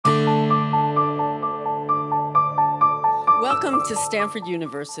Welcome to Stanford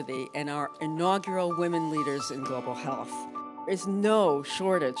University and our inaugural Women Leaders in Global Health. There's no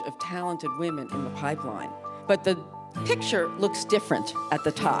shortage of talented women in the pipeline, but the picture looks different at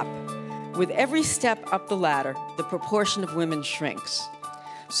the top. With every step up the ladder, the proportion of women shrinks.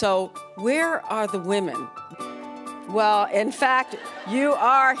 So where are the women? Well, in fact, you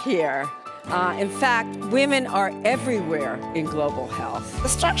are here. In fact, women are everywhere in global health. The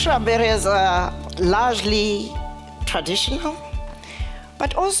structural barriers are largely traditional,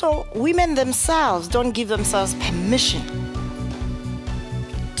 but also women themselves don't give themselves permission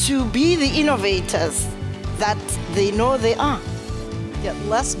to be the innovators that they know they are. Get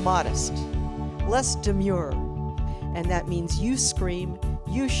less modest, less demure, and that means you scream,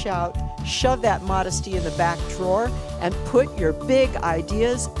 you shout, shove that modesty in the back drawer, and put your big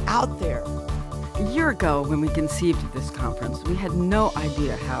ideas out there. A year ago, when we conceived of this conference, we had no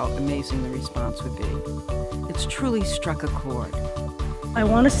idea how amazing the response would be. It's truly struck a chord. I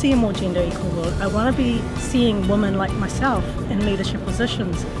want to see a more gender equal world. I want to be seeing women like myself in leadership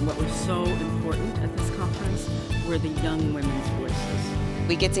positions. And what was so important at this conference were the young women's voices.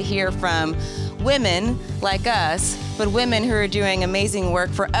 We get to hear from women like us, but women who are doing amazing work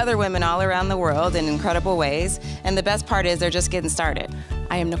for other women all around the world in incredible ways. And the best part is they're just getting started.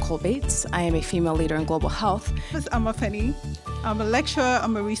 I am Nicole Bates. I am a female leader in global health. I'm Afeni. I'm a lecturer.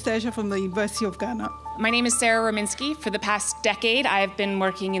 I'm a researcher from the University of Ghana. My name is Sarah Rominsky. For the past decade, I have been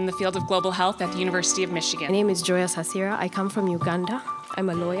working in the field of global health at the University of Michigan. My name is Joya Sasira. I come from Uganda. I'm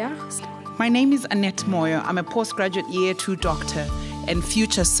a lawyer. My name is Annette Moyo. I'm a postgraduate year 2 doctor and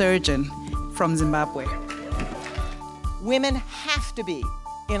future surgeon from Zimbabwe. Women have to be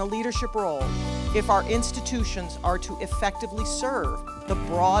in a leadership role if our institutions are to effectively serve the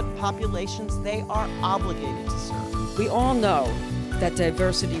broad populations they are obligated to serve. We all know that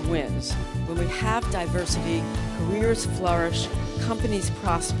diversity wins. When we have diversity, careers flourish, companies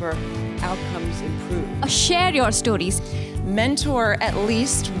prosper, outcomes improve. Share your stories. Mentor at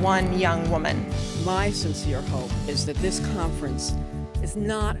least one young woman. My sincere hope is that this conference is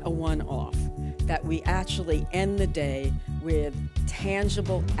not a one-off, that we actually end the day with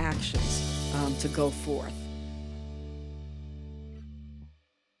tangible actions to go forth.